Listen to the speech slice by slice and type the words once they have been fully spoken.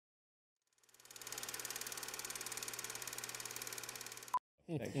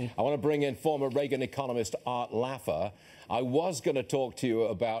I want to bring in former Reagan economist Art Laffer. I was going to talk to you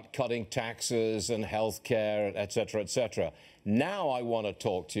about cutting taxes and health care, et cetera, et cetera. Now I want to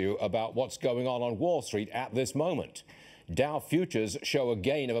talk to you about what's going on Wall Street at this moment. Dow futures show a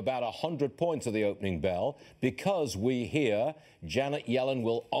gain of about 100 points at the opening bell because we hear Janet Yellen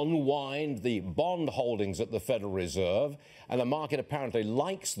will unwind the bond holdings at the Federal Reserve, and the market apparently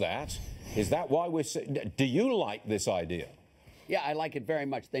likes that. Is that why we're... Do you like this idea? Yeah, I like it very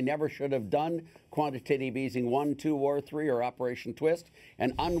much. They never should have done quantitative easing 1, 2, or 3 or Operation Twist,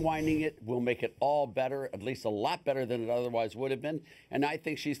 and unwinding it will make it all better, at least a lot better than it otherwise would have been. And I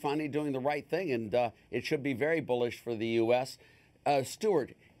think she's finally doing the right thing, and it should be very bullish for the U.S.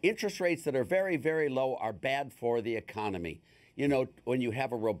 Stuart, interest rates that are very, very low are bad for the economy. You know, when you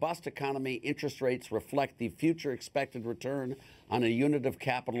have a robust economy, interest rates reflect the future expected return on a unit of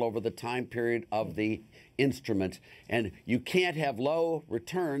capital over the time period of the instrument. And you can't have low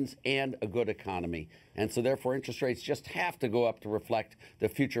returns and a good economy. And so therefore, interest rates just have to go up to reflect the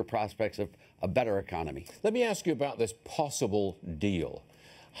future prospects of a better economy. Let me ask you about this possible deal.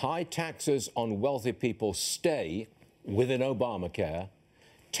 High taxes on wealthy people stay within Obamacare.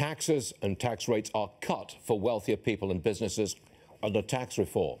 Taxes and tax rates are cut for wealthier people and businesses under tax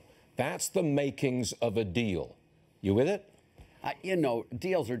reform. That's the makings of a deal. You with it? You know,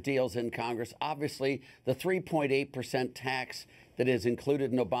 deals are deals in Congress. Obviously, the 3.8% tax that is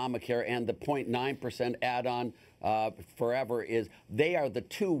included in Obamacare and the 0.9% add-on forever they are the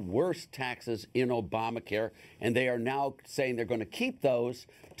two worst taxes in Obamacare, and they are now saying they're going to keep those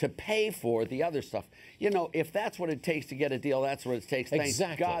to pay for the other stuff. You know, if that's what it takes to get a deal, that's what it takes.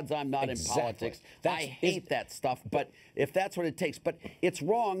 Exactly. Thank God I'm not in politics. I hate that stuff, but if that's what it takes. But it's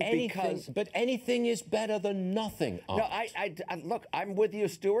wrong because... But anything is better than nothing. No, look, I'm with you,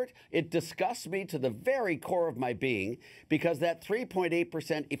 Stuart. It disgusts me to the very core of my being because that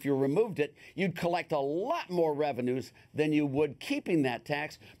 3.8%, if you removed it, you'd collect a lot more revenues than you would keeping that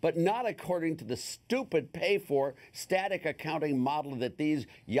tax, but not according to the stupid pay-for static accounting model that these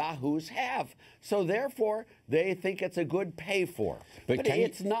yahoos have. So therefore, they think it's a good pay-for. But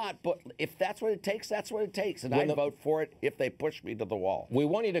it's not. But if that's what it takes, that's what it takes. And I'd vote for it if they push me to the wall. We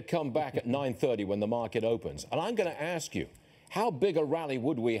want you to come back at 9:30 when the market opens. And I'm going to ask you, how big a rally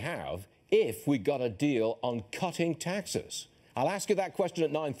would we have if we got a deal on cutting taxes? I'll ask you that question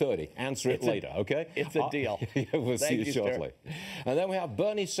at 9:30. Answer it later, okay? It's a deal. We'll see you shortly. And then we have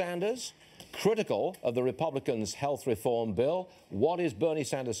Bernie Sanders, critical of the Republicans' health reform bill. What is Bernie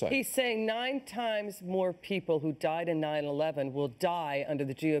Sanders saying? He's saying 9 times more people who died in 9/11 will die under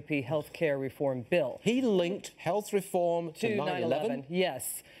the GOP health care reform bill. He linked health reform to 9/11?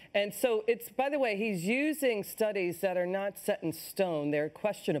 Yes. And so it's, by the way, he's using studies that are not set in stone, they're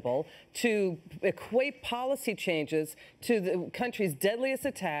questionable, to equate policy changes to the country's deadliest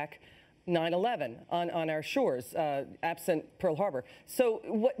attack, 9/11, on our shores, absent Pearl Harbor.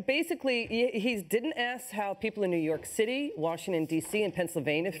 So basically, he didn't ask how people in New York City, Washington, D.C., and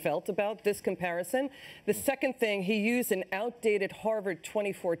Pennsylvania felt about this comparison. The second thing, he used an outdated Harvard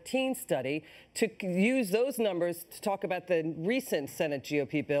 2014 study to use those numbers to talk about the recent Senate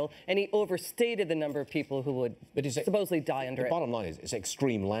GOP bill, and he overstated the number of people who would supposedly die under it. The bottom line is it's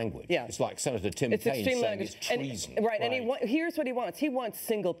extreme language. Yeah. It's like Senator Tim Kaine saying it's treason. And, right, and here's what he wants. He wants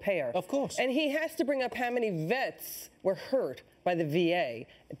single payer. Of course. And he has to bring up how many vets were hurt by the VA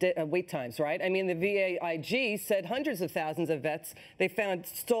wait times, right? I mean, the VA IG said hundreds of thousands of vets, they found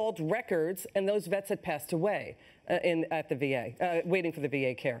stalled records, and those vets had passed away at the VA, waiting for the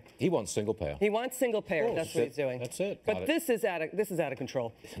VA care. He wants single payer. He wants single payer. That's what he's doing. That's it. But this is out of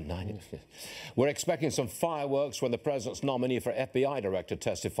control. We're expecting some fireworks when the president's nominee for FBI director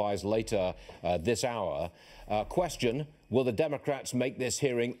testifies later this hour. Question, will the Democrats make this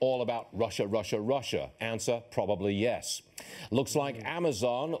hearing all about Russia, Russia, Russia? Answer, probably yes. Looks like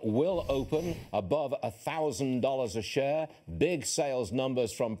Amazon will open above $1,000 a share. Big sales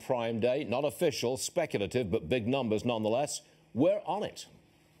numbers from Prime Day. Not official, speculative, but big numbers nonetheless. We're on it.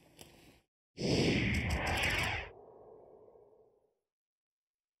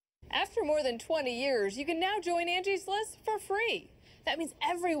 After more than 20 years, you can now join Angie's List for free. That means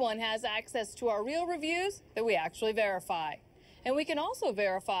everyone has access to our real reviews that we actually verify. And we can also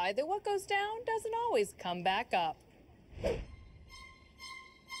verify that what goes down doesn't always come back up.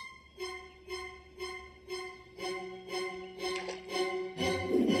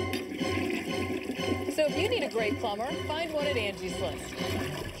 So if you need a great plumber, find one at Angie's List.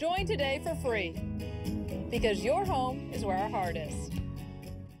 Join today for free, because your home is where our heart is.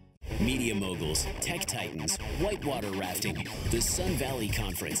 Media moguls, tech titans, whitewater rafting, the Sun Valley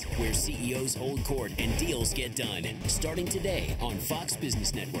Conference, where CEOs hold court and deals get done. Starting today on Fox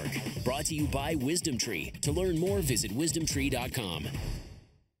Business Network. Brought to you by Wisdom Tree. To learn more, visit wisdomtree.com.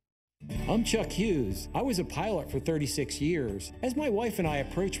 I'm Chuck Hughes. I was a pilot for 36 years. As my wife and I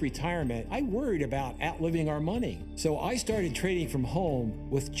approached retirement, I worried about outliving our money. So I started trading from home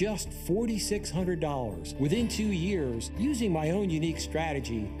with just $4,600. Within 2 years, using my own unique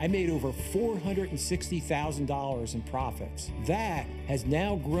strategy, I made over $460,000 in profits. That has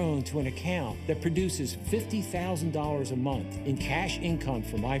now grown to an account that produces $50,000 a month in cash income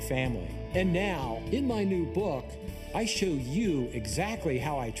for my family. And now, in my new book, I show you exactly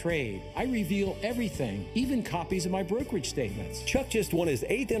how I trade. I reveal everything, even copies of my brokerage statements. Chuck just won his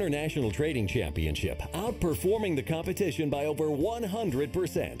 8th International Trading Championship, outperforming the competition by over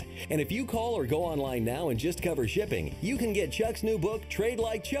 100%. And if you call or go online now and just cover shipping, you can get Chuck's new book, Trade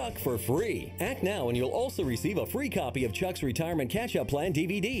Like Chuck, for free. Act now and you'll also receive a free copy of Chuck's Retirement Catch-Up Plan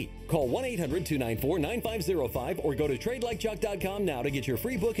DVD. Call 1-800-294-9505 or go to tradelikechuck.com now to get your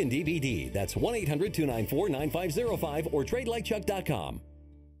free book and DVD. That's 1-800-294-9505 or tradelikechuck.com.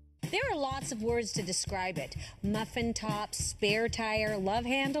 There are lots of words to describe it. Muffin top, spare tire, love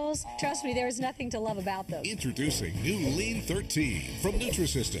handles. Trust me, there is nothing to love about them. Introducing new Lean 13 from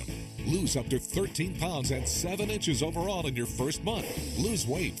Nutrisystem. Lose up to 13 pounds and 7 inches overall in your first month. Lose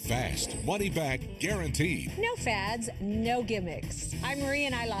weight fast. Money back guaranteed. No fads, no gimmicks. I'm Marie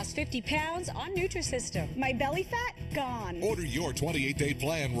and I lost 50 pounds on Nutrisystem. My belly fat gone. Order your 28-day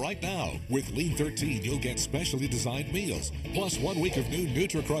plan right now. With Lean 13, you'll get specially designed meals, plus 1 week of new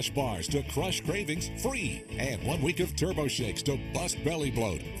NutriCrush bars to crush cravings free, and 1 week of turbo shakes to bust belly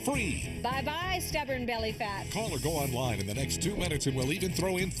bloat free. Bye-bye, stubborn belly fat. Call or go online in the next 2 minutes and we'll even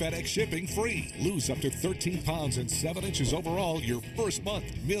throw in FedEx shipping free. Lose up to 13 pounds and 7 inches overall your first month.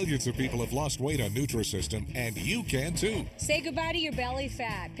 Millions of people have lost weight on Nutrisystem, and you can too. Say goodbye to your belly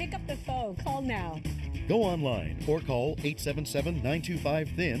fat. Pick up the phone. Call now. Go online or call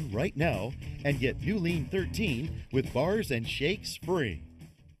 877-925-THIN right now and get new Lean 13 with bars and shakes free.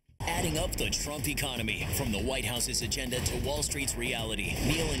 Adding up the Trump economy, from the White House's agenda to Wall Street's reality,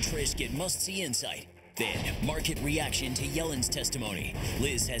 Neil and Trish get must-see insight. Then, market reaction to Yellen's testimony.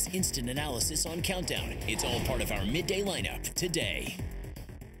 Liz has instant analysis on Countdown. It's all part of our midday lineup today.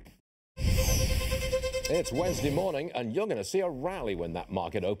 It's Wednesday morning, and you're going to see a rally when that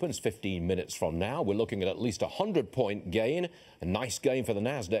market opens 15 minutes from now. We're looking at least a 100-point gain, a nice gain for the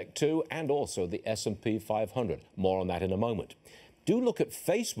NASDAQ too, and also the S&P 500. More on that in a moment. Do look at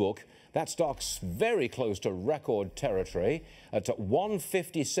Facebook. That stock's very close to record territory at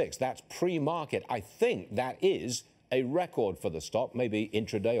 156. That's pre-market. I think that is a record for the stock, maybe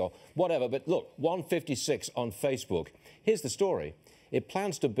intraday or whatever. But look, 156 on Facebook. Here's the story. It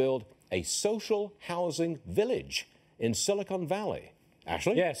plans to build a social housing village in Silicon Valley.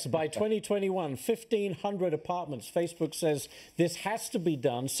 Ashley? Yes, by 2021, 1,500 apartments. Facebook says this has to be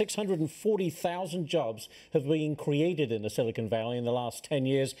done. 640,000 jobs have been created in the Silicon Valley in the last 10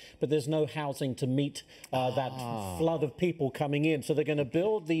 years, but there's no housing to meet that flood of people coming in. So they're going to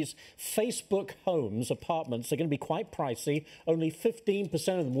build these Facebook homes, apartments. They're going to be quite pricey. Only 15%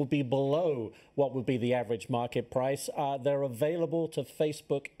 of them will be below what would be the average market price. They're available to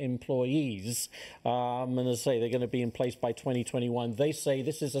Facebook employees. And as I say, they're going to be in place by 2021. They say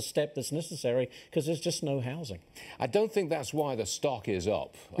this is a step that's necessary because there's just no housing. I don't think that's why the stock is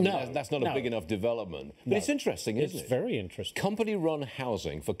up. I mean, that's not a big enough development. But it's interesting, isn't it? It's very interesting. Company-run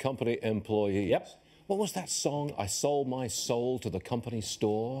housing for company employees. Yep. What was that song? I sold my soul to the company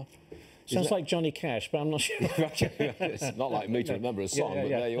store. Sounds like Johnny Cash, but I'm not sure. It's not like me to remember a song, but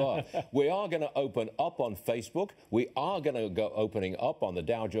there you are. We are going to open up on Facebook. We are going to go opening up on the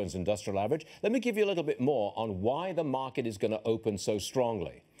Dow Jones Industrial Average. Let me give you a little bit more on why the market is going to open so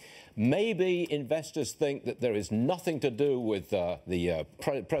strongly. Maybe investors think that there is nothing to do with the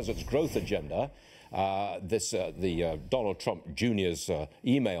president's growth agenda. The Donald Trump Jr.'s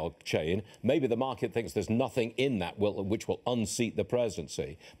email chain. Maybe the market thinks there's nothing in that which will unseat the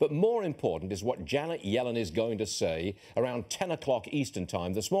presidency. But more important is what Janet Yellen is going to say around 10 o'clock Eastern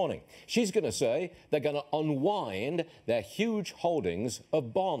time this morning. She's going to say they're going to unwind their huge holdings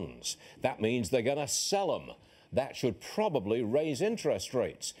of bonds. That means they're going to sell them. That should probably raise interest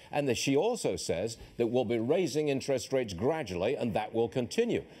rates. And she also says that we'll be raising interest rates gradually, and that will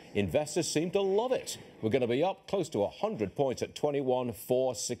continue. Investors seem to love it. We're going to be up close to 100 points at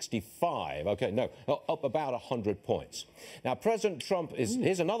 21,465. Okay, no, up about 100 points. Now, President Trump is,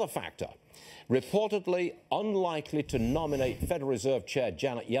 here's another factor, reportedly unlikely to nominate Federal Reserve Chair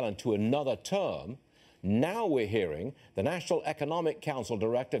Janet Yellen to another term Now we're hearing the National Economic Council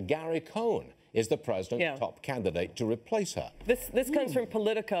Director, Gary Cohn, is the president's top candidate to replace her. This comes from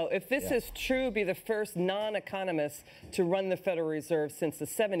Politico. If this is true, be the first non-economist to run the Federal Reserve since the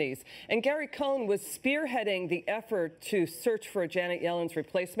 70s. And Gary Cohn was spearheading the effort to search for Janet Yellen's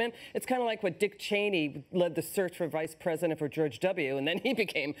replacement. It's kind of like what Dick Cheney led the search for vice president for George W., and then he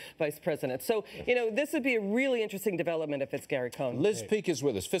became vice president. So, you know, this would be a really interesting development if it's Gary Cohn. Liz Peek is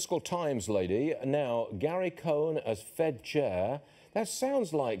with us, Fiscal Times lady. Now, Gary Cohn as Fed chair. That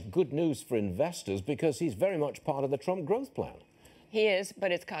sounds like good news for investors because he's very much part of the Trump growth plan. He is,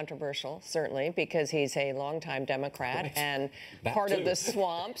 but it's controversial, certainly, because he's a longtime Democrat and part of the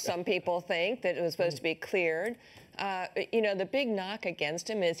swamp. Some people think that it was supposed to be cleared. You know, the big knock against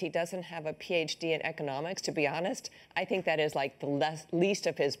him is he doesn't have a PhD in economics. To be honest, I think that is like the least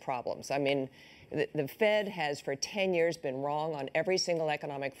of his problems. I mean, the Fed has for 10 years been wrong on every single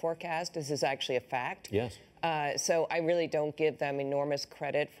economic forecast. This is actually a fact. Yes. So I really don't give them enormous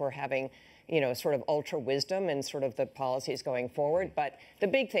credit for having, you know, sort of ultra wisdom and sort of the policies going forward. But the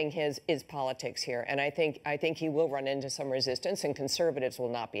big thing is politics here, and I think he will run into some resistance, and conservatives will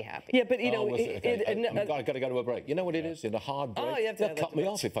not be happy. Yeah, but you know, I've got to go to a break. You know what it is? In a hard break, you have to they'll cut me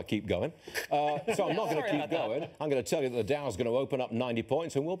off if I keep going. So I'm not going to keep going. I'm going to tell you that the Dow is going to open up 90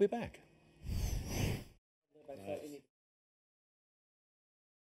 points, and we'll be back.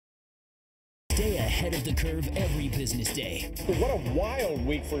 Stay ahead of the curve every business day. What a wild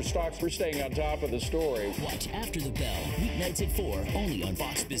week for stocks. We're staying on top of the story. Watch After the Bell, weeknights at 4, only on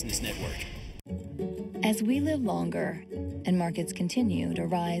Fox Business Network. As we live longer and markets continue to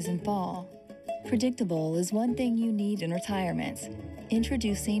rise and fall, predictable is one thing you need in retirement.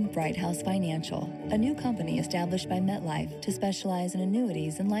 Introducing Bright House Financial, a new company established by MetLife to specialize in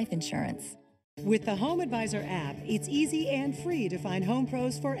annuities and life insurance. With the Home Advisor app, it's easy and free to find home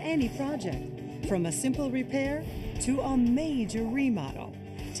pros for any project, from a simple repair to a major remodel.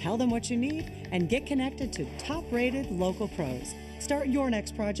 Tell them what you need and get connected to top-rated local pros. Start your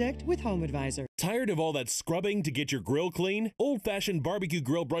next project with Home Advisor. Tired of all that scrubbing to get your grill clean? Old-fashioned barbecue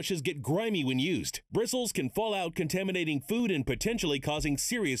grill brushes get grimy when used. Bristles can fall out, contaminating food and potentially causing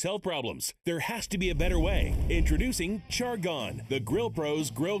serious health problems. There has to be a better way. Introducing Chargon, the Grill Pro's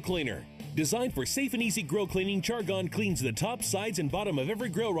grill cleaner. Designed for safe and easy grill cleaning, Chargon cleans the top, sides, and bottom of every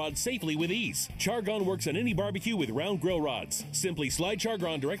grill rod safely with ease. Chargon works on any barbecue with round grill rods. Simply slide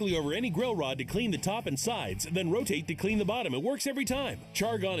Chargon directly over any grill rod to clean the top and sides, then rotate to clean the bottom. It works every time.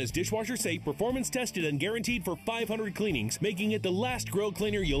 Chargon is dishwasher safe, performance tested, and guaranteed for 500 cleanings, making it the last grill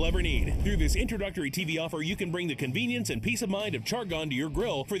cleaner you'll ever need. Through this introductory TV offer, you can bring the convenience and peace of mind of Chargon to your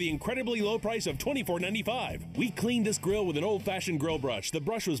grill for the incredibly low price of $24.95. We cleaned this grill with an old-fashioned grill brush. The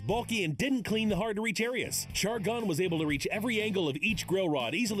brush was bulky and didn't clean the hard-to-reach areas. Chargon was able to reach every angle of each grill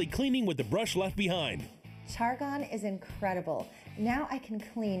rod, easily cleaning with the brush left behind. Chargon is incredible. Now I can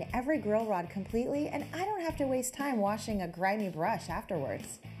clean every grill rod completely, and I don't have to waste time washing a grimy brush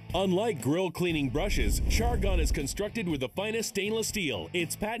afterwards. Unlike grill cleaning brushes, Chargon is constructed with the finest stainless steel.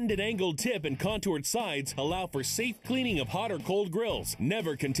 Its patented angled tip and contoured sides allow for safe cleaning of hot or cold grills,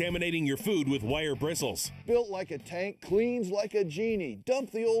 never contaminating your food with wire bristles. Built like a tank, cleans like a genie.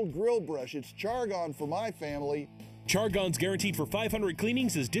 Dump the old grill brush. It's Chargon for my family. Chargon's guaranteed for 500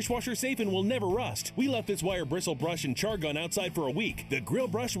 cleanings, is dishwasher safe, and will never rust. We left this wire bristle brush and Chargon outside for a week. The grill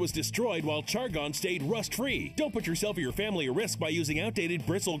brush was destroyed while Chargon stayed rust-free. Don't put yourself or your family at risk by using outdated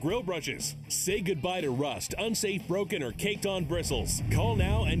bristle grill brushes. Say goodbye to rust, unsafe, broken, or caked-on bristles. Call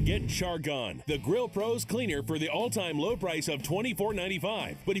now and get Chargon, the Grill Pro's cleaner, for the all-time low price of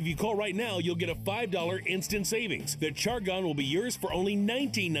 $24.95. But if you call right now, you'll get a $5 instant savings. The Chargon will be yours for only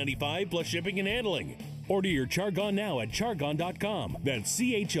 $19.95 plus shipping and handling. Order your Chargon now at Chargon.com. That's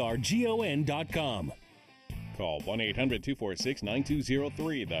CHRGON.com. Call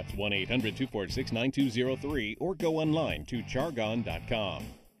 1-800-246-9203. That's 1-800-246-9203. Or go online to Chargon.com.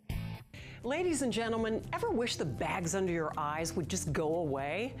 Ladies and gentlemen, ever wish the bags under your eyes would just go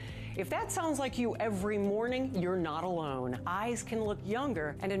away? If that sounds like you every morning, you're not alone. Eyes can look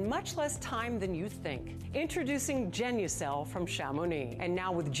younger and in much less time than you think. Introducing Genucel from Chamonix. And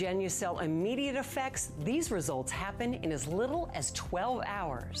now with Genucel immediate effects, these results happen in as little as 12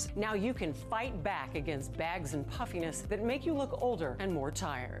 hours. Now you can fight back against bags and puffiness that make you look older and more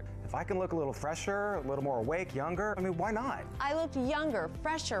tired. If I can look a little fresher, a little more awake, younger, I mean, why not? I look younger,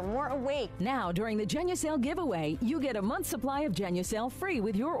 fresher, more awake. Now, during the Genucel giveaway, you get a month's supply of Genucel free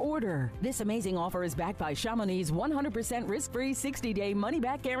with your order. This amazing offer is backed by Chamonix's 100% risk-free 60-day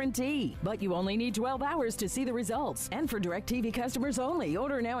money-back guarantee. But you only need 12 hours to see the results. And for DirecTV customers only,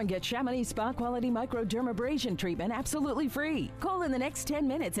 order now and get Chamonix spa-quality microdermabrasion treatment absolutely free. Call in the next 10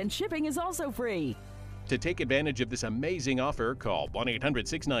 minutes and shipping is also free. To take advantage of this amazing offer, call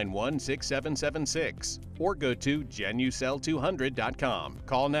 1-800-691-6776 or go to GenuCell200.com.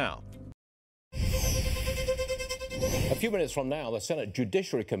 Call now. A few minutes from now, the Senate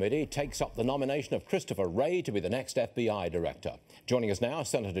Judiciary Committee takes up the nomination of Christopher Wray to be the next FBI director. Joining us now,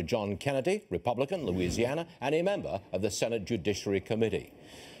 Senator John Kennedy, Republican, Louisiana, and a member of the Senate Judiciary Committee.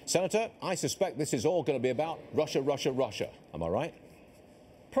 Senator, I suspect this is all going to be about Russia, Russia, Russia. Am I right?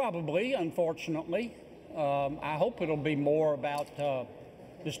 Probably, unfortunately. I hope it'll be more about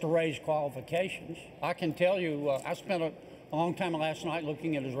just to raise qualifications. I can tell you, I spent a long time last night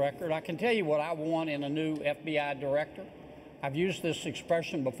looking at his record. I can tell you what I want in a new FBI director. I've used this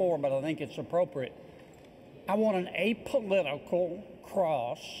expression before, but I think it's appropriate. I want an apolitical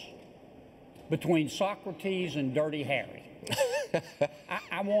cross between Socrates and Dirty Harry.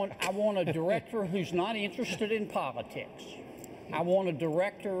 I want a director who's not interested in politics. I want a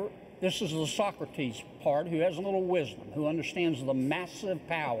director, this is the Socrates part, who has a little wisdom, who understands the massive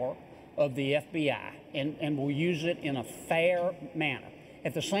power of the FBI and will use it in a fair manner.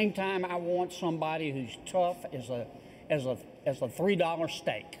 At the same time, I want somebody who's tough as a $3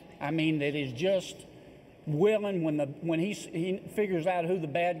 steak. I mean, that is just willing when he figures out who the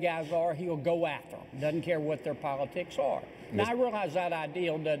bad guys are, he'll go after them. Doesn't care what their politics are. Now, I realize that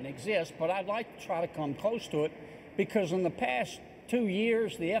ideal doesn't exist, but I'd like to try to come close to it, because in the past 2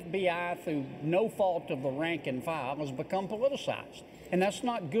 years, the FBI, through no fault of the rank and file, has become politicized. And that's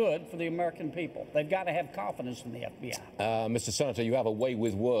not good for the American people. They've got to have confidence in the FBI. Mr. Senator, you have a way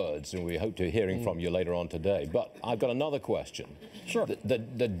with words, and we hope to hearing from you later on today. But I've got another question. Sure.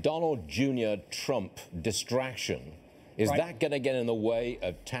 The Donald Jr. Trump distraction, is that going to get in the way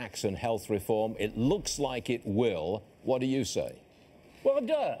of tax and health reform? It looks like it will. What do you say? Well, it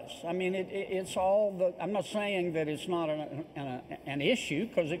does. I mean, it's all the, I'm not saying that it's not an issue,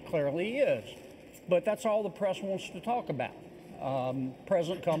 because it clearly is. But that's all the press wants to talk about.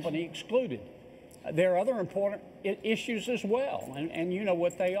 Present company excluded. There are other important issues as well, and you know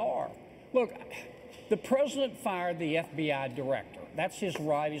what they are. Look, the president fired the FBI director. That's his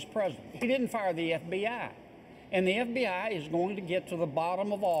right as president. He didn't fire the FBI. And the FBI is going to get to the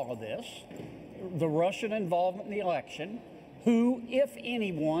bottom of all of this, the Russian involvement in the election, who, if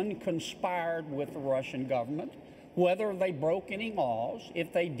anyone, conspired with the Russian government, whether they broke any laws.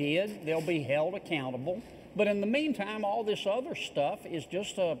 If they did, they'll be held accountable. But in the meantime, all this other stuff is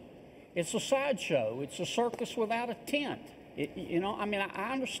just it's a sideshow. It's a circus without a tent. I mean,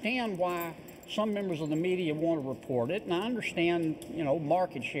 I understand why some members of the media want to report it, and I understand,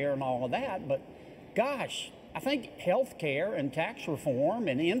 market share and all of that, but gosh, I think health care and tax reform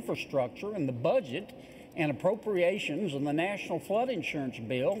and infrastructure and the budget and appropriations and the National Flood Insurance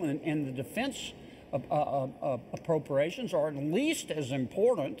Bill and the defense appropriations are at least as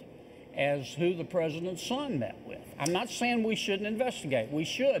important as who the president's son met with. I'm not saying we shouldn't investigate. We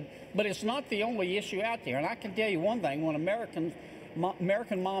should, but it's not the only issue out there. And I can tell you one thing, when American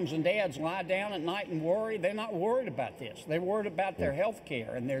moms and dads lie down at night and worry, they're not worried about this. They're worried about their health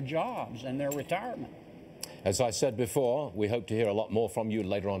care and their jobs and their retirement. As I said before, we hope to hear a lot more from you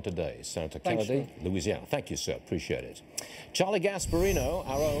later on today. Senator Kennedy, Louisiana. Thank you, sir. Appreciate it. Charlie Gasparino,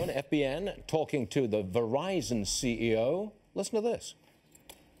 our own FBN, talking to the Verizon CEO. Listen to this.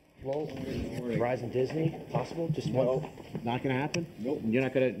 Well, Verizon Disney, possible? Just no. Not going to happen? Nope. You're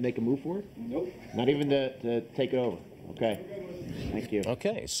not going to make a move for it? Nope. Not even to take it over? Okay. Thank you.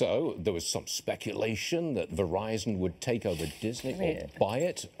 Okay, so there was some speculation that Verizon would take over Disney or buy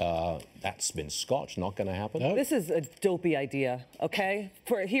it. That's been scotched, not going to happen. No. This is a dopey idea, okay?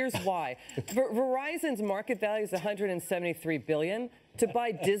 Here's why. Verizon's market value is $173 billion. To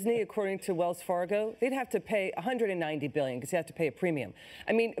buy Disney, according to Wells Fargo, they'd have to pay $190 billion because you have to pay a premium.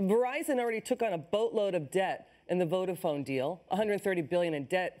 I mean, Verizon already took on a boatload of debt in the Vodafone deal, $130 billion in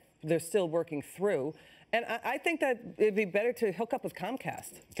debt they're still working through. And I think that it'd be better to hook up with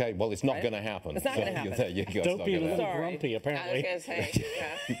Comcast. Okay, well, it's not going to happen. It's not going to happen. There you go. Don't be a little grumpy, apparently. I was going to say,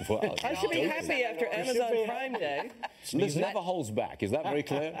 well, I should be happy after Amazon Prime Day. Liz never holds back. Is that very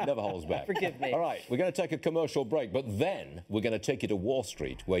clear? Never holds back. Forgive me. All right, we're going to take a commercial break, but then we're going to take you to Wall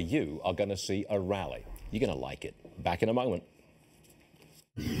Street, where you are going to see a rally. You're going to like it. Back in a moment.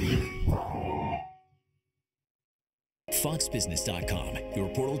 FoxBusiness.com, your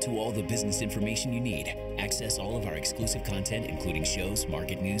portal to all the business information you need. Access all of our exclusive content, including shows,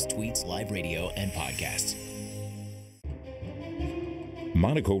 market news, tweets, live radio, and podcasts.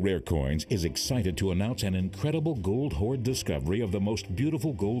 Monaco Rare Coins is excited to announce an incredible gold hoard discovery of the most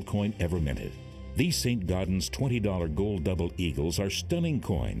beautiful gold coin ever minted. These St. Gaudens $20 gold double eagles are stunning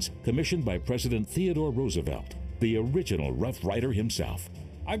coins commissioned by President Theodore Roosevelt, the original Rough Rider himself.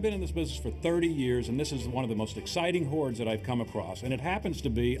 I've been in this business for 30 years, and this is one of the most exciting hoards that I've come across. And it happens to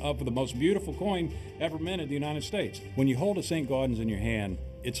be of the most beautiful coin ever minted in the United States. When you hold a St. Gaudens in your hand,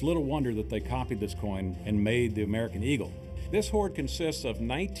 it's little wonder that they copied this coin and made the American Eagle. This hoard consists of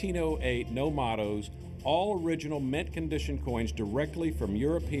 1908 no mottos, all original mint condition coins directly from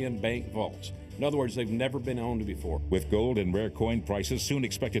European bank vaults. In other words, they've never been owned before. With gold and rare coin prices soon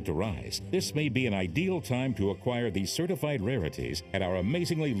expected to rise, this may be an ideal time to acquire these certified rarities at our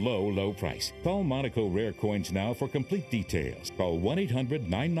amazingly low price. Call Monaco Rare Coins now for complete details. Call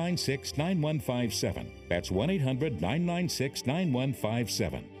 1-800-996-9157. That's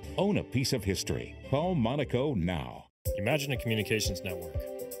 1-800-996-9157. Own a piece of history. Call Monaco now. Imagine a communications network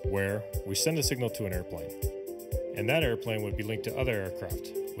where we send a signal to an airplane, and that airplane would be linked to other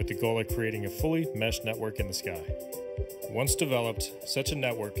aircraft with the goal of creating a fully meshed network in the sky. Once developed, such a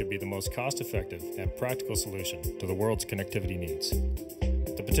network could be the most cost-effective and practical solution to the world's connectivity needs.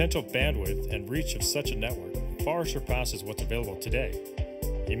 The potential bandwidth and reach of such a network far surpasses what's available today.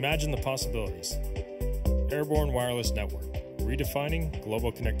 Imagine the possibilities. Airborne Wireless Network, redefining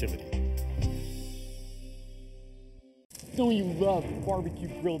global connectivity. Don't you love barbecue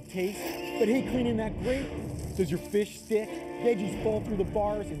grilled taste? But hey, cleaning that grate, does your fish stick? Veggies fall through the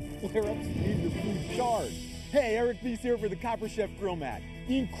bars and flare up and leave your food charred. Hey, Eric Beast here for the Copper Chef Grill Mat.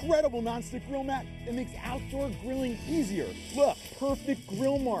 The incredible nonstick grill mat that makes outdoor grilling easier. Look, perfect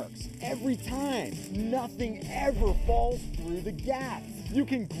grill marks every time. Nothing ever falls through the gaps. You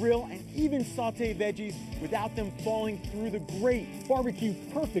can grill and even saute veggies without them falling through the grate. Barbecue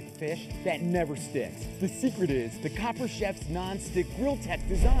perfect fish that never sticks. The secret is the Copper Chef's non-stick grill tech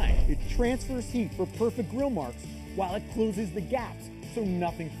design. It transfers heat for perfect grill marks while it closes the gaps so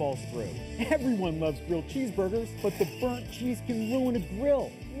nothing falls through. Everyone loves grilled cheeseburgers, but the burnt cheese can ruin a grill.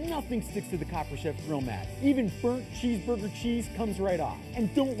 Nothing sticks to the Copper Chef Grill Mat. Even burnt cheeseburger cheese comes right off.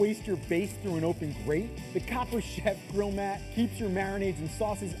 And don't waste your base through an open grate. The Copper Chef Grill Mat keeps your marinades and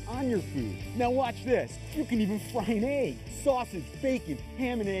sauces on your food. Now watch this. You can even fry an egg, sausage, bacon,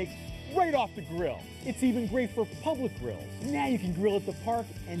 ham and eggs right off the grill. It's even great for public grills. Now you can grill at the park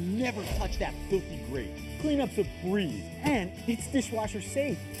and never touch that filthy grate. Cleanup's a breeze, and it's dishwasher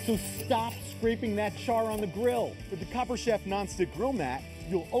safe. So stop scraping that char on the grill. With the Copper Chef Non-Stick Grill Mat,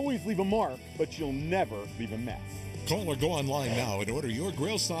 you'll always leave a mark, but you'll never leave a mess. Call or go online now and order your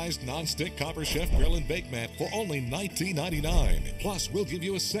grill-sized non-stick Copper Chef Grill and Bake Mat for only $19.99. Plus, we'll give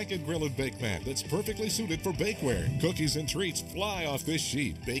you a second grill and bake mat that's perfectly suited for bakeware. Cookies and treats fly off this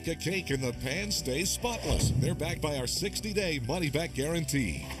sheet. Bake a cake and the pan stays spotless. They're backed by our 60-day money-back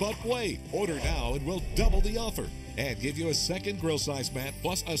guarantee. But wait, order now and we'll double the offer. And give you a second grill size mat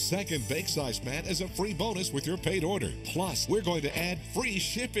plus a second bake size mat as a free bonus with your paid order. Plus, we're going to add free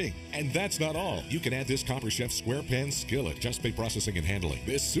shipping. And that's not all. You can add this Copper Chef Square Pan Skillet. Just pay processing and handling.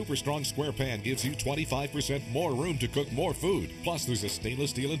 This super strong square pan gives you 25% more room to cook more food. Plus, there's a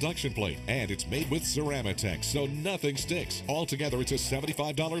stainless steel induction plate. And it's made with Ceramatex, so nothing sticks. Altogether, it's a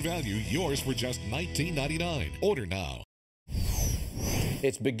 $75 value, yours for just $19.99. Order now.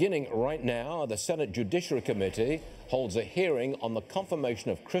 It's beginning right now. The Senate Judiciary Committee holds a hearing on the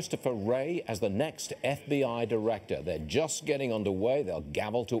confirmation of Christopher Wray as the next FBI director. They're just getting underway. They'll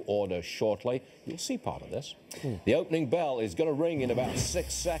gavel to order shortly. You'll see part of this. The opening bell is going to ring in about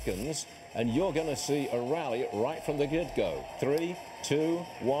 6 seconds, and you're going to see a rally right from the get-go. 3, 2,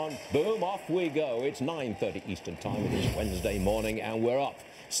 1, boom, off we go. It's 9:30 Eastern Time. It is Wednesday morning, and we're up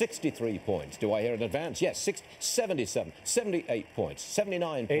 63 points. Do I hear an advance? Yes, 77, 78 points,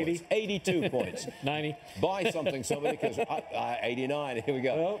 79 80. points, 82 points. 90. Buy something, somebody, because 89. Here we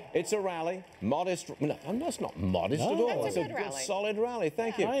go. Well, it's a rally. Modest. No, that's not modest No, at all. that's It's a good good, rally. solid rally.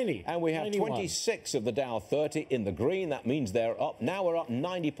 Thank you. 90. And we have 91. 26 of the Dow 30 in the green. That means they're up. Now we're up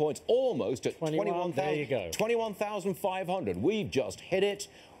 90 points, almost at 21. There you go. 21,500. We've just hit it.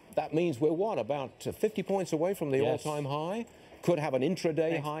 That means we're, what, about 50 points away from the Yes. all-time high? Could have an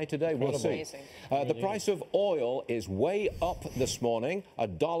intraday high today. We'll see. Amazing. The price of oil is way up this morning,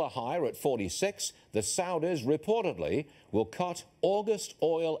 $1 higher at 46. The Saudis reportedly will cut August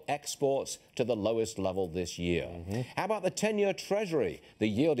oil exports to the lowest level this year. How about the 10-year Treasury? The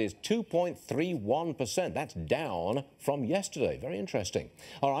yield is 2.31%. That's down from yesterday. Very interesting.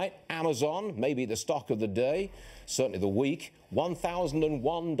 All right, Amazon, maybe the stock of the day, certainly the week.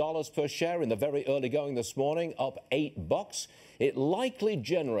 $1,001 per share in the very early going this morning, up $8. It likely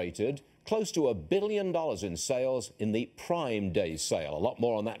generated close to $1 billion in sales in the Prime Day sale. A lot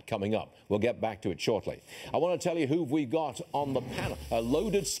more on that coming up. We'll get back to it shortly. I want to tell you who we got on the panel. A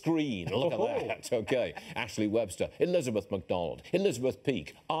loaded screen. Look at that. Okay. Ashley Webster, Elizabeth McDonald, Elizabeth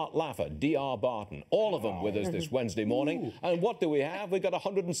Peake, Art Laffer, D.R. Barton, all of them with us this Wednesday morning. And what do we have? We've got a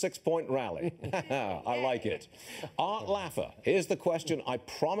 106-point rally. I like it. Art Laffer, here's the question I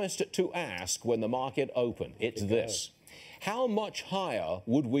promised to ask when the market opened. It's this. How much higher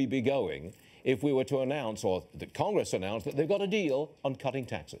would we be going if we were to announce, or the Congress announced, that they've got a deal on cutting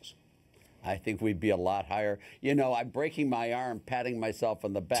taxes? I think we'd be a lot higher. You know, I'm breaking my arm, patting myself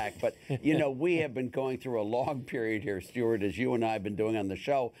on the back, but, you know, we have been going through a long period here, Stuart, as you and I have been doing on the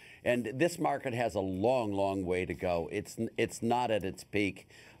show, and this market has a long, long way to go. It's not at its peak.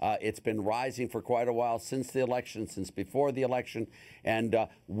 It's been rising for quite a while since the election, since before the election, and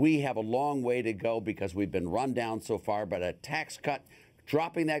we have a long way to go because we've been run down so far, but a tax cut,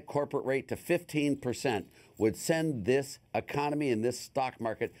 dropping that corporate rate to 15% would send this economy and this stock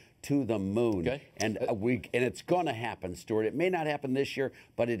market to the moon. Okay. And it's going to happen, Stuart. It may not happen this year,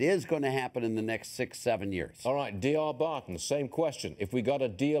 but it is going to happen in the next 6-7 years. All right, D.R. Barton, same question. If we got a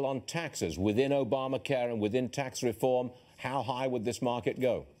deal on taxes within Obamacare and within tax reform, how high would this market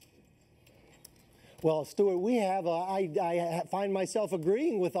go? Well, Stuart, we have, I find myself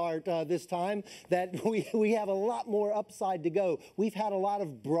agreeing with Art this time that we have a lot more upside to go. We've had a lot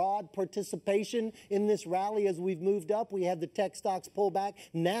of broad participation in this rally as we've moved up. We had the tech stocks pull back.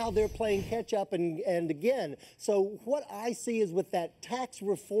 Now they're playing catch up and again. So what I see is with that tax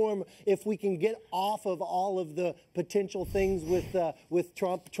reform, if we can get off of all of the potential things with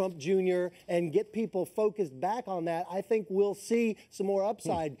Trump Jr. and get people focused back on that, I think we'll see some more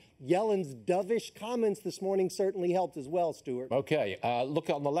upside. Yellen's dovish comments this morning certainly helped as well, Stuart. Okay, look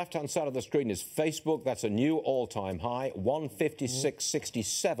on the left-hand side of the screen is Facebook. That's a new all-time high,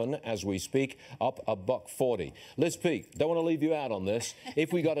 156.67 as we speak, up $1.40. Liz Peake, don't want to leave you out on this.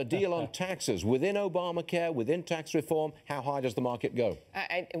 If we got a deal on taxes within Obamacare, within tax reform, how high does the market go?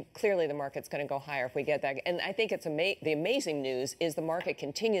 Clearly, the market's going to go higher if we get that. And I think it's the amazing news is the market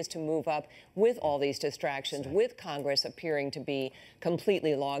continues to move up with all these distractions, with Congress appearing to be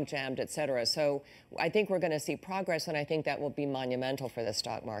completely log-jammed, et cetera. So I think we're going to see progress, and I think that will be monumental for the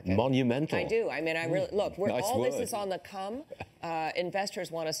stock market. Monumental? I do. I mean, I really, look, Nice all word. this is on the come.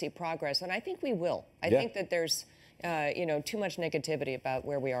 Investors want to see progress, and I think we will. I think that there's you know, too much negativity about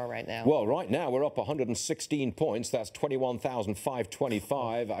where we are right now. Well, right now we're up 116 points. That's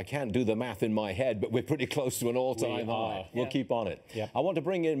 21,525. I can't do the math in my head, but we're pretty close to an all-time high. We'll keep on it. I want to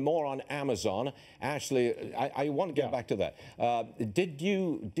bring in more on Amazon. Ashley, I want to get back to that. Did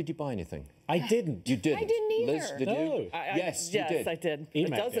you buy anything? I didn't. You didn't? I didn't either. Liz, did you? Yes, you did. I did. A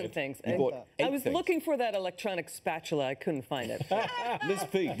dozen things. You bought 8 I was things. looking for that electronic spatula. I couldn't find it. Liz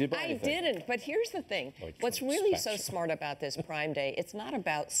Peake, did you buy anything? I didn't, but here's the thing. What's really so smart about this Prime Day, it's not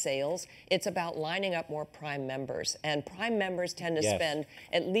about sales. It's about lining up more Prime members. And Prime members tend to spend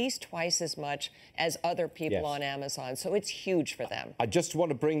at least twice as much as other people on Amazon. So it's huge for them. I just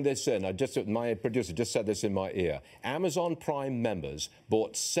want to bring this in. My producer just said this in my ear. Amazon Prime members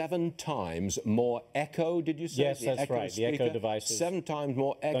bought 7 times more Echo, did you say? Yes, that's Echo right. The Echo devices. 7 times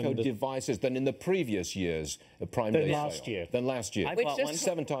more Echo devices than in the previous year's Prime Day sale. Than last year. I bought one.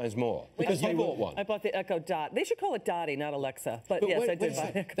 7 times more. Because you bought one. I bought the Echo Dot. They should call it Dottie, not Alexa. But yes, I did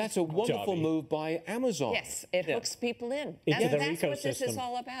buy it. That's a wonderful move by Amazon. Yes, it hooks people in. That's what this is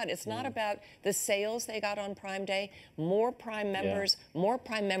all about. It's not about the sales they got on Prime Day. More Prime members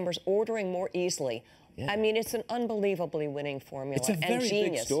ordering more easily. I mean, it's an unbelievably winning formula. It's a very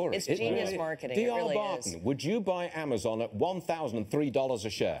big story. It's genius marketing. It really is. Would you buy Amazon at $1,003 a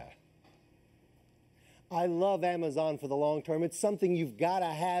share? I love Amazon for the long term. It's something you've got to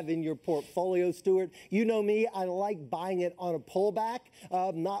have in your portfolio, Stuart. You know me, I like buying it on a pullback,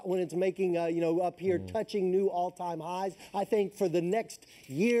 not when it's making, you know, up here touching new all-time highs. I think for the next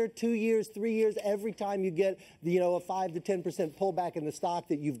year, 2 years, 3 years, every time you get, you know, a 5 to 10% pullback in the stock,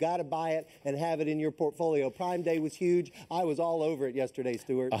 that you've got to buy it and have it in your portfolio. Prime Day was huge. I was all over it yesterday,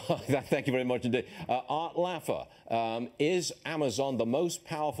 Stuart. Thank you very much indeed. Art Laffer, is Amazon the most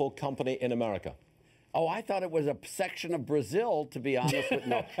powerful company in America? Oh, I thought it was a section of Brazil, to be honest. But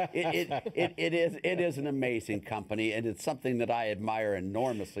no, it is an amazing company, and it's something that I admire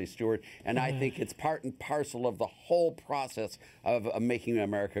enormously, Stuart. And I think it's part and parcel of the whole process of making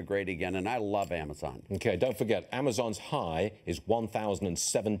America great again. And I love Amazon. Okay, don't forget, Amazon's high is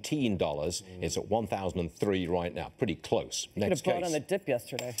 $1,017. It's at $1,003 right now. Pretty close. You could have bought on the dip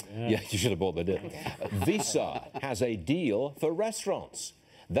yesterday. Yeah, you should have bought the dip. Visa has a deal for restaurants.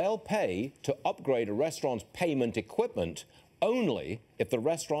 They'll pay to upgrade a restaurant's payment equipment only if the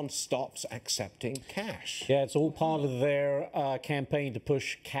restaurant stops accepting cash. Yeah, it's all part of their campaign to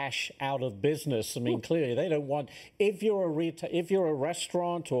push cash out of business. I mean, clearly they don't want. If you're a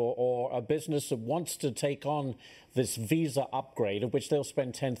restaurant or a business that wants to take on this Visa upgrade, of which they'll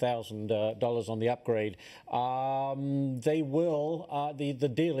spend $10,000 on the upgrade, they will. The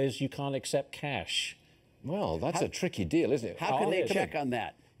deal is you can't accept cash. Well, that's a tricky deal, isn't it? How can they check on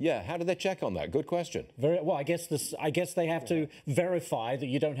that? Yeah, how do they check on that? Good question. Well, I guess they have to verify that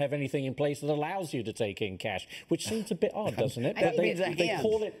you don't have anything in place that allows you to take in cash, which seems a bit odd, doesn't it? They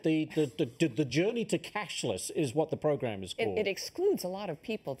call it the journey to cashless is what the program is called. It excludes a lot of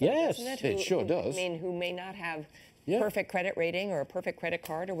people, though, yes, doesn't it sure does. I mean, who may not have perfect credit rating or a perfect credit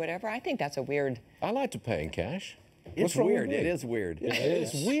card or whatever. I think that's a weird. I like to pay in cash. It's weird. It is weird. Yeah, it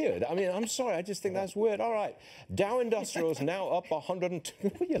is weird. I mean, I'm sorry. I just think that's weird. All right. Dow Industrials now up 102.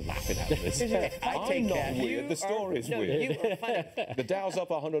 What are you laughing at this? I'm not weird. The story's weird. You are funny. The Dow's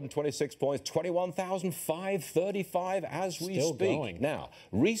up 126 points, 21,535 as we Still speak. going. Now,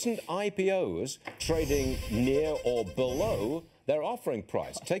 recent IPOs trading near or below their offering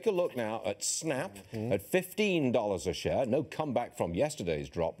price. Take a look now at Snap at $15 a share. No comeback from yesterday's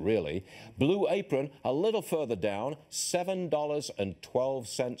drop, really. Blue Apron, a little further down,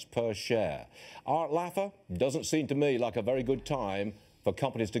 $7.12 per share. Art Laffer, doesn't seem to me like a very good time for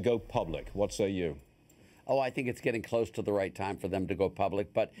companies to go public. What say you? Oh, I think it's getting close to the right time for them to go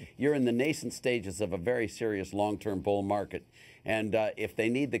public, but you're in the nascent stages of a very serious long-term bull market. And if they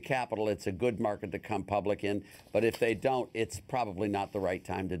need the capital, it's a good market to come public in. But if they don't, it's probably not the right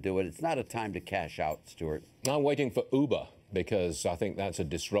time to do it. It's not a time to cash out, Stuart. I'm waiting for Uber because I think that's a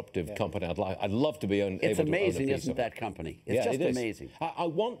disruptive company. I'd love to be able to own a piece of it. It's amazing, isn't that company? It's just amazing. I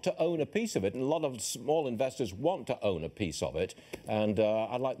want to own a piece of it, and a lot of small investors want to own a piece of it, and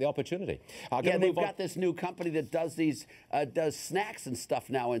I'd like the opportunity. Yeah, they've got this new company that does these does snacks and stuff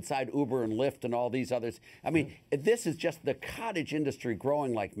now inside Uber and Lyft and all these others. I mean, this is just the cottage industry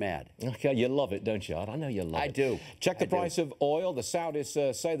growing like mad. Okay, you love it, don't you, Art? I know you love it. I do. Check the price of oil. The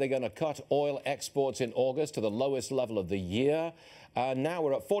Saudis say they're going to cut oil exports in August to the lowest level of the year. Now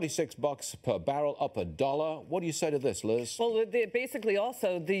we're at $46 per barrel, up $1. What do you say to this, Liz? Well, basically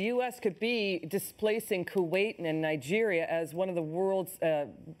also the U.S. could be displacing Kuwait and Nigeria as one of the world's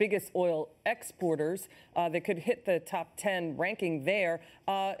biggest oil exporters. They could hit the top 10 ranking there.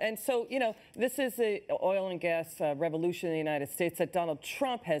 And so, you know, this is the oil and gas revolution in the United States that Donald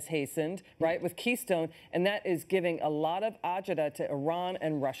Trump has hastened, right, with Keystone, and that is giving a lot of agita to Iran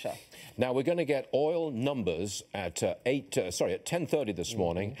and Russia. Now we're going to get oil numbers at 10:30 this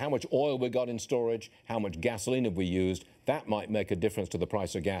morning. How much oil we got in storage, how much gasoline have we used. That might make a difference to the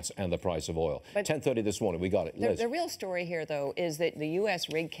price of gas and the price of oil. 10:30 this morning, we got it. Liz. The real story here, though, is that the U.S.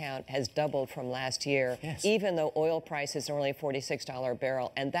 rig count has doubled from last year, even though oil prices are only $46 a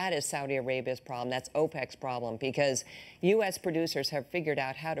barrel. And that is Saudi Arabia's problem. That's OPEC's problem, because U.S. producers have figured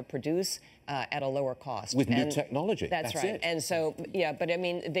out how to produce at a lower cost. With new technology. That's right. It. And so, yeah, but I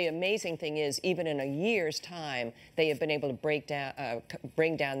mean, the amazing thing is, even in a year's time, they have been able to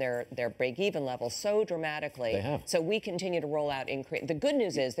bring down their break-even level so dramatically. They have. So we continue to roll out increase. The good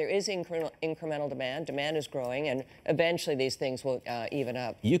news is there is incremental demand. Demand is growing, and eventually these things will even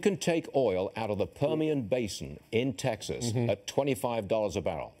up. You can take oil out of the Permian Basin in Texas at $25 a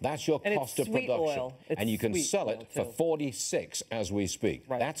barrel. That's your cost of production. And you can sell it for $46 as we speak.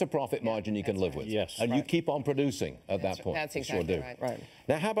 Right. That's a profit margin you can live with. Yes. And you keep on producing at that point. That's exactly sure do. right.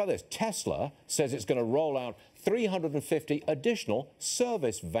 Now, how about this? Tesla says it's going to roll out 350 additional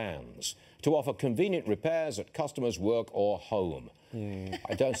service vans to offer convenient repairs at customers' work or home.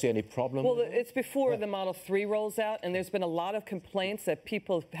 I don't see any problem. Well, it's before the Model 3 rolls out, and there's been a lot of complaints that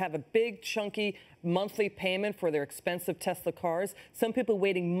people have a big, chunky monthly payment for their expensive Tesla cars. Some people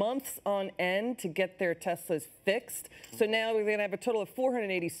waiting months on end to get their Teslas fixed. So now we're going to have a total of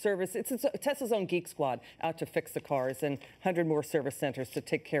 480 service. It's Tesla's own Geek Squad out to fix the cars, and 100 more service centers to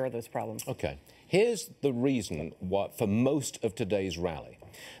take care of those problems. Okay. Here's the reason for most of today's rally.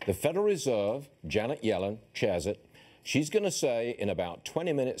 The Federal Reserve, Janet Yellen, chairs it. She's going to say in about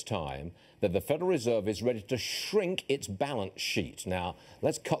 20 minutes' time that the Federal Reserve is ready to shrink its balance sheet. Now,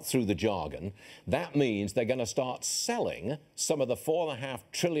 let's cut through the jargon. That means they're going to start selling some of the $4.5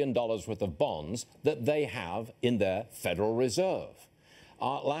 trillion worth of bonds that they have in their Federal Reserve.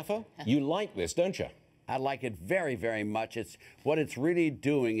 Art Laffer, you like this, don't you? I like it very, very much. What it's really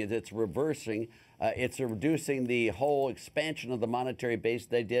doing is it's reversing. It's reducing the whole expansion of the monetary base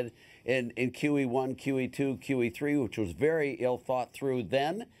they did in QE1, QE2, QE3, which was very ill thought through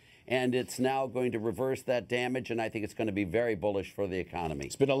then. And it's now going to reverse that damage, and I think it's going to be very bullish for the economy.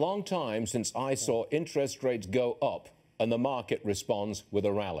 It's been a long time since I saw interest rates go up and the market responds with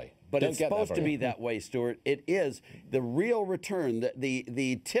a rally. But it's supposed to be that way, Stuart. It is the real return.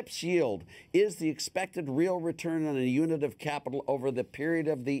 The TIPS yield is the expected real return on a unit of capital over the period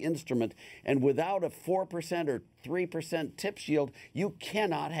of the instrument. And without a 4% or 3% TIPS yield, you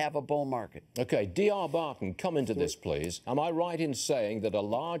cannot have a bull market. Okay, D.R. Barton, come into this, please. Am I right in saying that a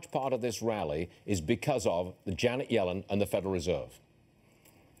large part of this rally is because of Janet Yellen and the Federal Reserve?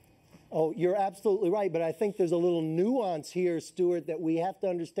 Oh, you're absolutely right, but I think there's a little nuance here, Stuart, that we have to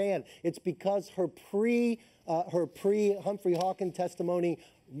understand. It's because her pre-Humphrey Hawken testimony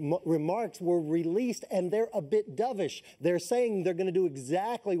remarks were released, and they're a bit dovish. They're saying they're going to do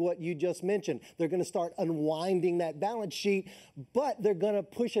exactly what you just mentioned. They're going to start unwinding that balance sheet, but they're going to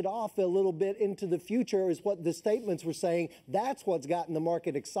push it off a little bit into the future is what the statements were saying. That's what's gotten the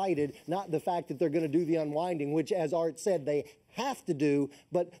market excited, not the fact that they're going to do the unwinding, which, as Art said, they have to do,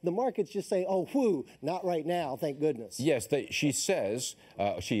 but the market's just saying, oh, whew, not right now, thank goodness. Yes, she says,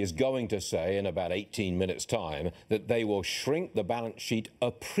 she is going to say in about 18 minutes' time that they will shrink the balance sheet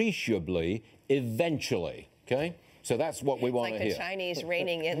appreciably eventually, okay? So that's what we want to hear. Like the Chinese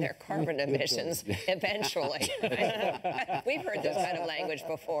reining in their carbon emissions eventually. We've heard this kind of language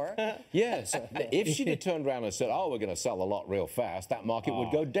before. Yes. If she had turned around and said, oh, we're going to sell a lot real fast, that market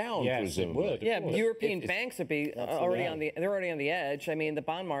would go down, presumably. It would. Yeah, European banks would be already on the, they're already on the edge. I mean, the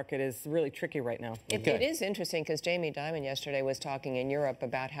bond market is really tricky right now. It is interesting because Jamie Dimon yesterday was talking in Europe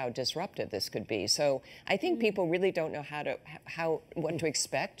about how disruptive this could be. So I think people really don't know what to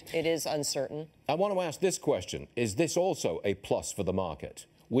expect. It is uncertain. I want to ask this question. Is this also a plus for the market?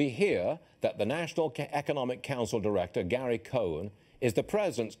 We hear that the National Economic Council Director, Gary Cohn, is the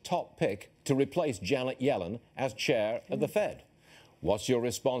president's top pick to replace Janet Yellen as chair of the Fed. What's your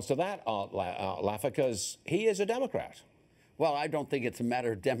response to that, Art Laffer? Because he is a Democrat. Well, I don't think it's a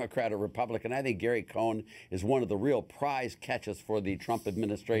matter of Democrat or Republican. I think Gary Cohn is one of the real prize catches for the Trump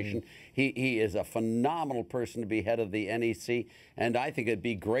administration. He is a phenomenal person to be head of the NEC, and I think it'd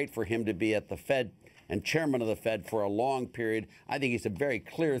be great for him to be at the Fed and chairman of the Fed for a long period. I think he's a very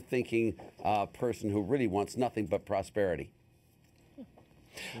clear-thinking person who really wants nothing but prosperity.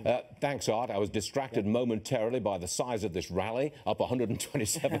 Thanks, Art. I was distracted momentarily by the size of this rally, up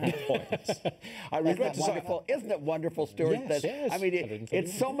 127 points. I regret to say, isn't it wonderful, Stuart? Yes, yes. I mean,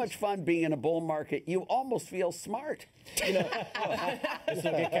 it's so much fun being in a bull market. You almost feel smart. You know,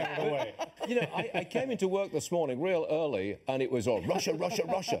 I came into work this morning real early, and it was all Russia, Russia,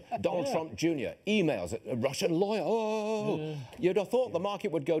 Russia. Donald Trump Jr. emails, a Russian lawyer. Oh, you'd have thought the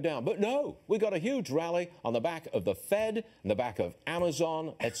market would go down, but no. We got a huge rally on the back of the Fed, and the back of Amazon,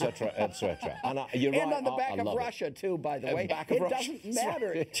 etc., etc. And you're right, on the back of Russia too, by the way. It doesn't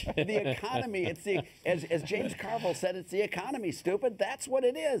matter. The economy. It's the as James Carville said, it's the economy. Stupid. That's what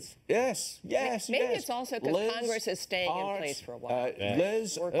it is. Yes, yes, Maybe it's also because Congress is staying in place for a while.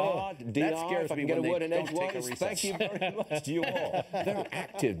 Liz, Art, that scares if I me can get a when word in they don't take a edgewise. recess. Thank you very much to you all. Very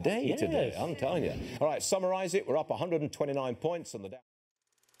active day today, I'm telling you. All right, summarize it. We're up 129 points on the Dow.